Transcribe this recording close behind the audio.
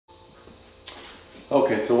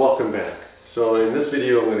Okay, so welcome back. So in this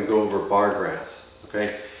video I'm going to go over bar graphs.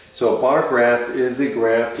 Okay, so a bar graph is a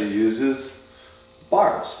graph that uses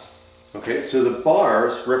bars. Okay, so the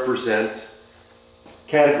bars represent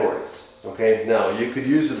categories. Okay, now you could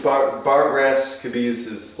use the bar graphs could be used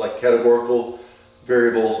as like categorical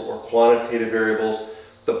variables or quantitative variables.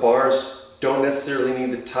 The bars don't necessarily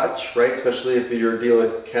need to touch, right? Especially if you're dealing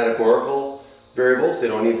with categorical variables, they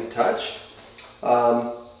don't need to touch.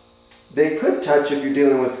 They could touch if you're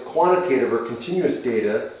dealing with quantitative or continuous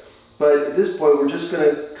data, but at this point we're just going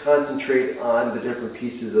to concentrate on the different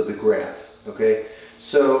pieces of the graph. Okay,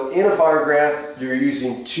 so in a bar graph you're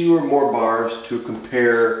using two or more bars to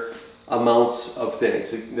compare amounts of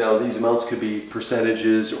things. Now these amounts could be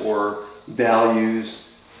percentages or values,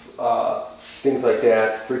 things like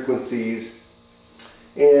that, frequencies.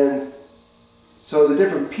 And so the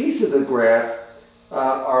different pieces of the graph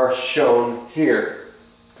are shown here.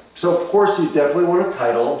 So of course you definitely want a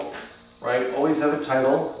title, right? Always have a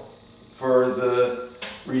title for the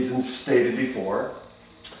reasons stated before.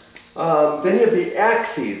 Then you have the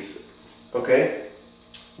axes, okay?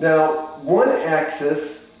 Now one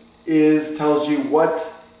axis tells you what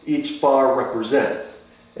each bar represents,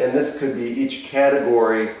 and this could be each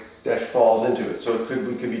category that falls into it. So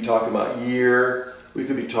we could be talking about year, we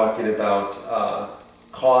could be talking about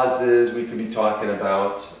causes, we could be talking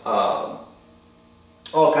about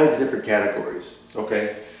all kinds of different categories,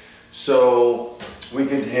 okay? So we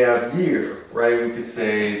could have year, right? We could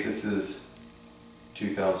say this is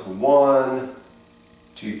 2001,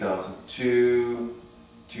 2002,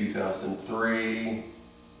 2003,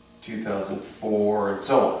 2004, and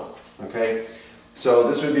so on, okay?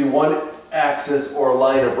 So this would be one axis or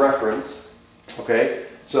line of reference, okay?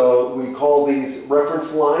 So we call these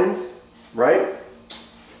reference lines, right?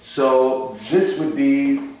 So this would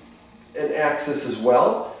be an axis as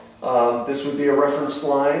well. This would be a reference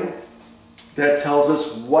line that tells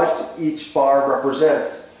us what each bar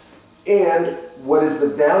represents and what is the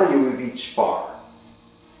value of each bar.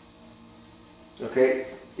 Okay,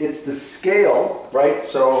 it's the scale, right?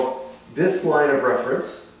 So this line of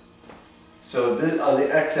reference, so this, on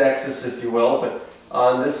the x-axis if you will, but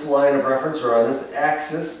on this line of reference or on this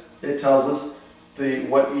axis, it tells us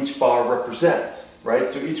what each bar represents, right?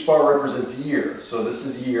 So each bar represents year. So this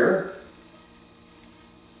is year.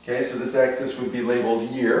 Okay, so this axis would be labeled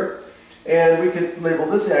year. And we could label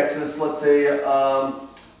this axis, let's say,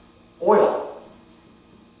 oil.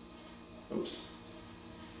 Oops.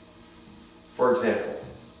 For example.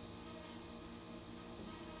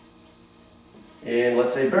 And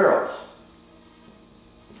let's say barrels.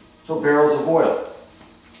 So barrels of oil.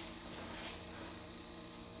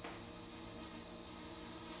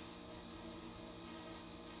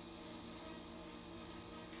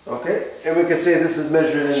 Okay, and we could say this is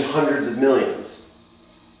measured in hundreds of millions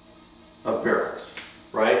of barrels,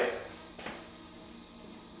 right?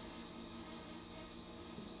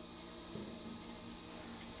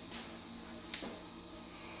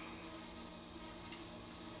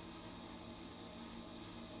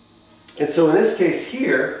 And so in this case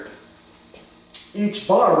here, each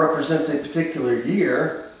bar represents a particular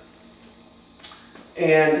year,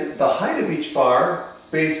 and the height of each bar,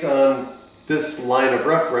 based on this line of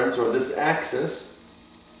reference or this axis,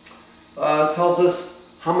 tells us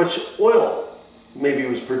how much oil maybe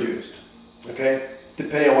was produced, okay?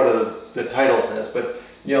 Depending on what the title says, but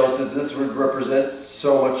you know, since this would represent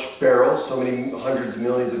so much barrels, so many hundreds of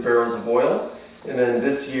millions of barrels of oil, and then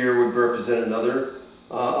this year would represent another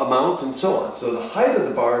amount, and so on. So the height of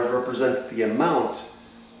the bars represents the amount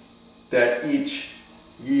that each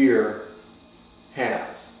year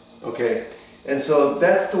has, okay? And so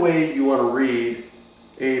that's the way you want to read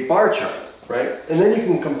a bar chart, right? And then you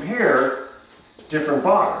can compare different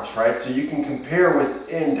bars, right? So you can compare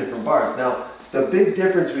within different bars. Now, the big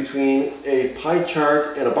difference between a pie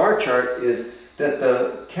chart and a bar chart is that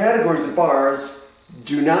the categories of bars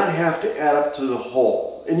do not have to add up to the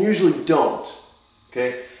whole, and usually don't,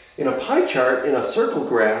 okay? In a pie chart, in a circle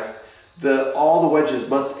graph, all the wedges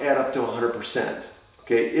must add up to 100%,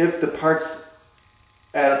 okay? If the parts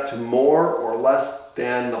add up to more or less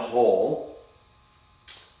than the whole,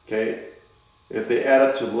 okay? If they add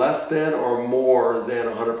up to less than or more than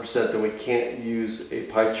 100%, then we can't use a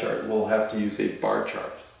pie chart. We'll have to use a bar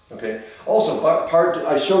chart, okay? Also,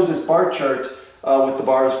 I showed this bar chart with the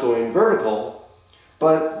bars going vertical,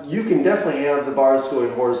 but you can definitely have the bars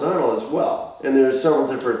going horizontal as well. And there's several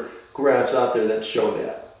different graphs out there that show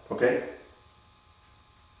that, okay?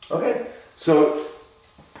 Okay, so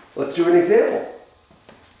let's do an example.